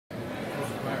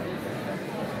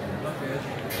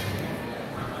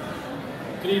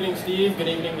Good evening, Steve. Good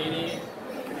evening, Edie.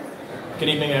 Good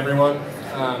evening, everyone.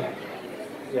 My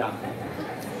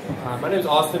name is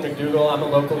Austin McDougal. I'm a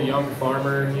local young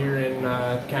farmer here in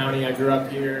the county. I grew up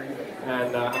here,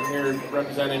 and I'm here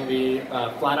representing the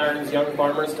Flatirons Young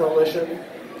Farmers Coalition,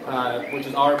 which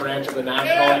is our branch of the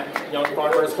National Young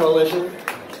Farmers Coalition.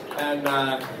 And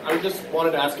I just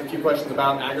wanted to ask a few questions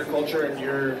about agriculture and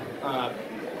your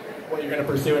what you're going to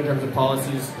pursue in terms of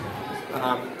policies.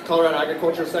 Colorado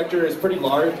agriculture sector is pretty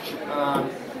large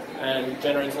and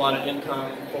generates a lot of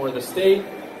income for the state.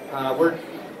 We're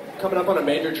coming up on a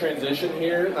major transition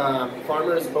here.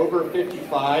 Farmers over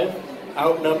 55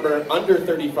 outnumber under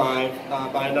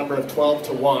 35 by a number of 12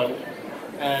 to 1.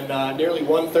 And nearly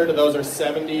 1/3 of those are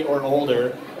 70 or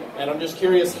older. And I'm just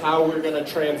curious how we're going to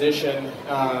transition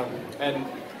and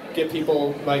get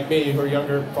people like me who are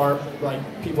younger,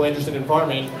 people interested in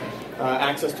farming,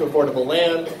 access to affordable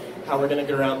land, how we're going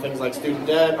to get around things like student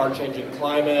debt, our changing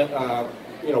climate,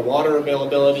 water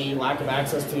availability, lack of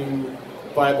access to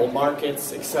viable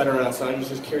markets, etc. So I was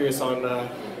just curious on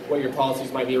what your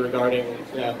policies might be regarding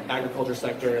the agriculture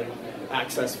sector and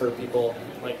access for people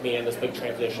like me in this big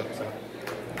transition.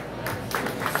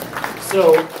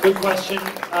 So good question.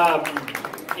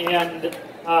 And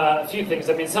a few things.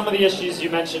 I mean, some of the issues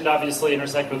you mentioned obviously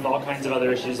intersect with all kinds of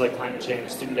other issues like climate change,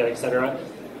 student debt, etc.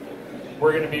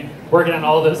 We're going to be working on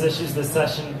all of those issues this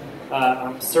session,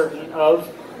 I'm certain of.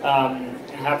 I'm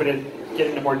happy to get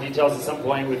into more details at some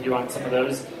point with you on some of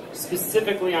those.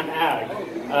 Specifically on ag.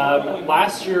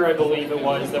 Last year, I believe it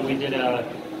was, that we did an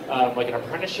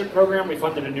apprenticeship program. We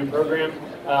funded a new program.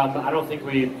 I don't think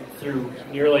we threw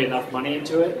nearly enough money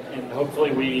into it, and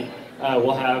hopefully we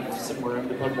will have some room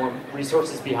to put more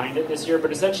resources behind it this year.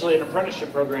 But essentially an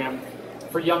apprenticeship program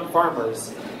for young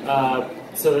farmers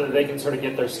so that they can sort of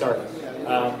get their start.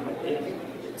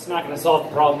 It's not going to solve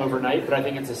the problem overnight, but I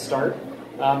think it's a start.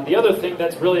 The other thing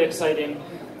that's really exciting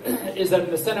is that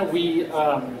in the Senate we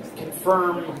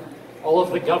confirm all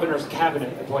of the governor's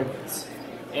cabinet appointments.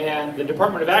 And the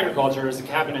Department of Agriculture is a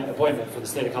cabinet appointment for the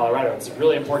state of Colorado. It's a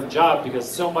really important job because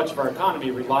so much of our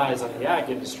economy relies on the ag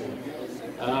industry.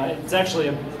 It's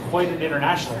actually quite an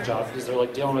international job because they're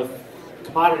dealing with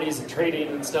commodities and trading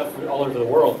and stuff all over the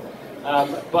world.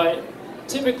 But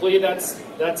typically that's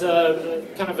a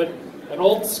kind of an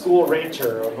old school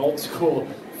rancher or an old school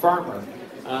farmer.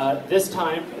 This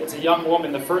time it's a young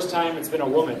woman. The first time it's been a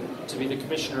woman to be the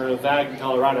commissioner of ag in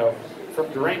Colorado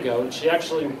from Durango, and she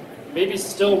actually maybe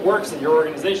still works at your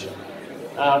organization.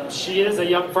 She is a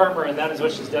young farmer, and that is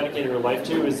what she's dedicated her life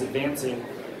to, is advancing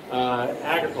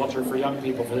agriculture for young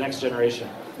people, for the next generation.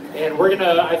 And we're going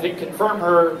to, I think, confirm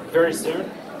her very soon,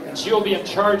 and she will be in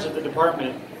charge of the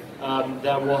department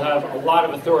that will have a lot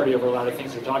of authority over a lot of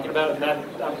things we're talking about, and that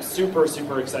I'm super,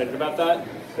 super excited about that.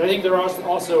 But I think there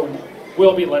also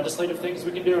will be legislative things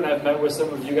we can do, and I've met with some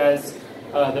of you guys,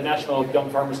 the National Young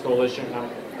Farmers Coalition.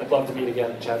 I'd love to meet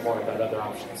again and chat more about other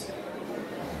options.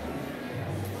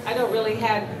 I don't really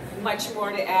have much more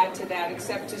to add to that,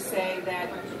 except to say that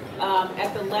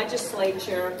at the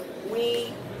legislature,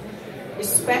 we,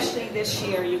 especially this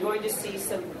year, you're going to see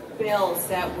some bills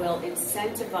that will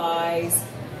incentivize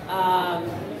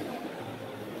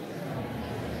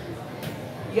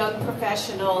young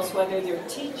professionals, whether they're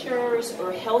teachers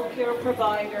or healthcare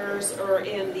providers or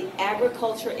in the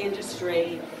agriculture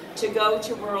industry, to go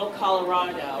to rural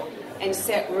Colorado and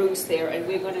set roots there. And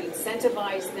we're going to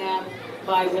incentivize them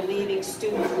by relieving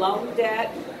student loan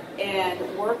debt and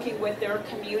working with their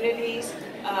communities,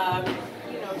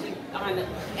 on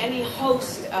any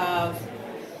host of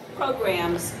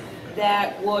programs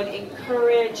that would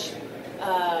encourage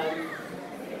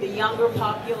the younger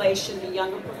population, the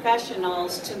younger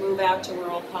professionals, to move out to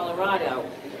rural Colorado.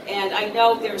 And I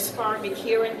know there's farming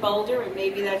here in Boulder, and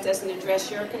maybe that doesn't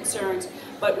address your concerns,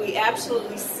 but we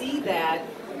absolutely see that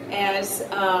as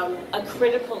a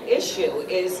critical issue,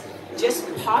 is just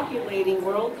populating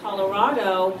rural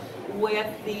Colorado with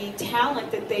the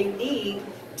talent that they need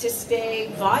to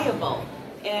stay viable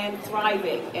and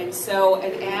thriving. And so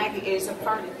an ag is a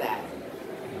part of that.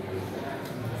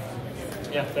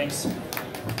 Yeah, thanks.